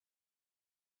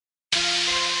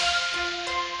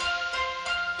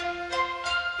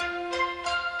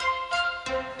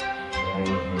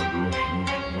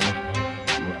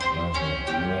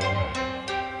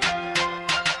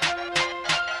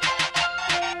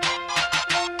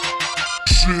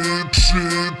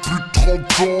J'ai plus de 30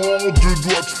 ans, deux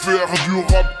doigts de faire du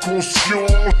rap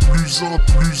conscient. Plus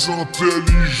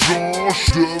intelligent,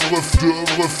 j'devrais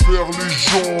faire les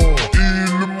gens.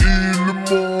 Il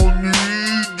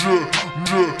m'ennuie, je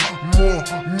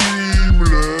m'ennuie, me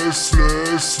laisse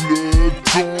le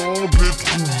temps de les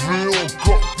trouver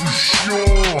encore plus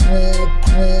chiants.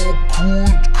 Beaucoup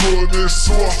de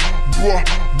connaissances,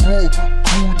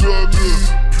 beaucoup d'années,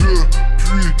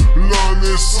 depuis la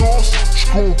naissance,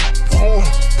 j'comprends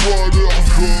pas leur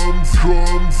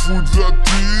comme fou de la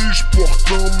tige, porte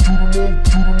tout le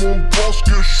monde pense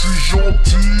que je suis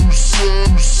gentil.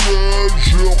 Tout seul,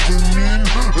 je rumine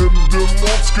et me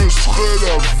demande ce que serait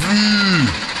la vie.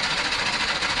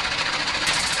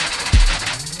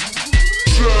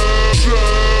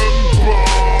 J'aime pas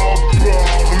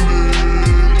parler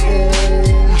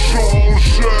aux gens,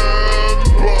 j'aime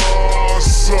pas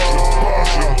ça.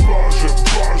 J'aime pas parler aux gens, j'aime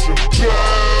pas ça.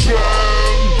 J'aime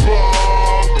pas.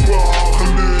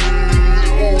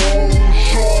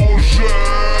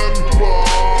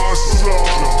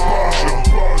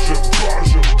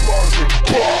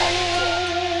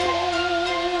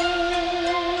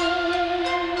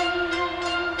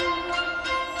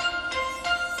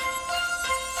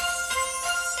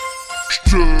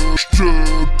 J'te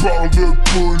parle de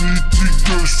politique,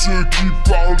 de ceux qui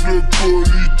parlent de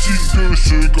politique, de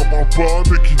ceux qui en parlent pas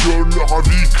mais qui donnent leur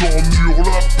avis quand mure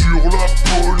la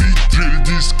politique. J'ai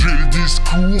le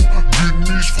discours d'une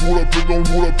niche, frôle la paix dans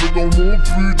le monde,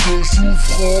 plus de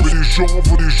souffrance. Mais les gens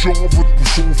votent pour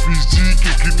son physique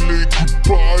et qui ne l'écoutent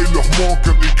pas, il leur manque un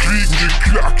déclic. J'ai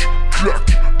claque,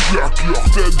 leur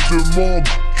tête demande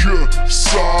que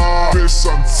ça. Mais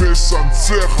ça ne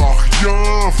sert à rien,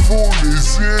 faut les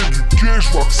éduquer,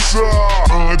 j'vois que ça.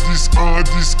 Un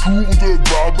discours de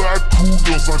babacou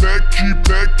dans un mec qui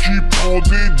prend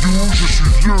des douches. Je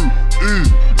suis vieux et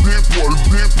des poils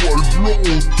blancs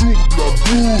autour de la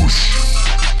bouche.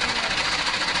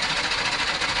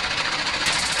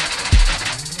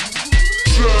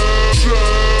 J'aime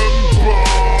pas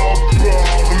parler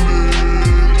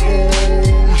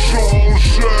aux gens,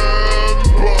 j'aime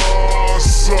pas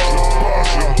ça.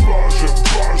 J'aime pas parler aux gens, j'aime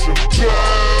pas ça.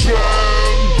 J'aime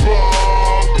pas.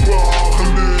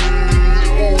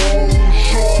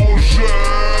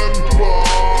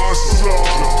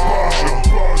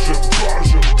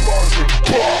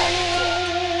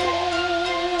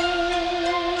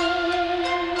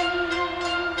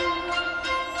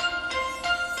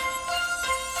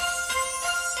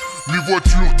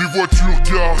 Des voitures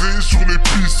garées sur les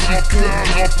pistes,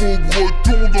 drapeaux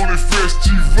bretons dans les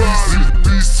festivals.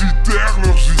 Publicitaires,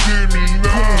 leurs idées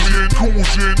minables,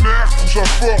 congénères, trouvent ça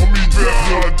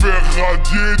formidable. Faire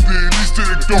radier des listes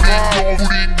électorales,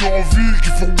 bowling en ville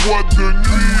qui font boîte de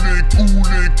nuit. Les coups,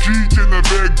 les qui tiennent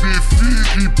avec des filles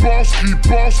qui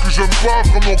pensent que j'aime pas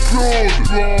vraiment Claude.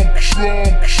 Banquier,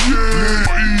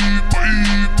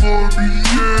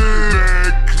 immobilier,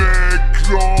 mec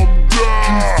lambda,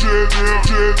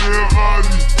 généralité.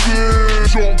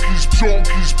 Gens qui se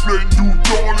plaignent tout le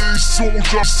temps, les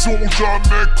sont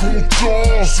jamais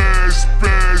contents.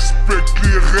 Respecte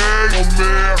les règles,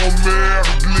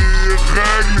 emmerde les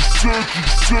règles,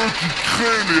 ceux qui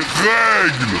créent les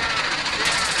règles.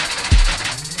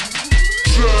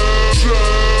 J'aime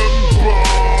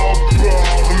pas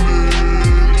parler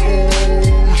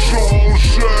aux gens,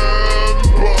 j'aime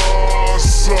pas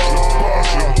ça.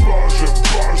 J'aime pas parler aux gens, j'aime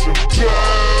pas ça.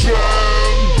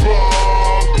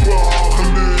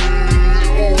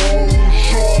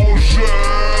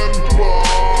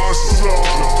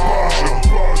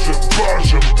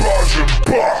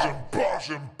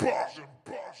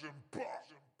 J'aime pas.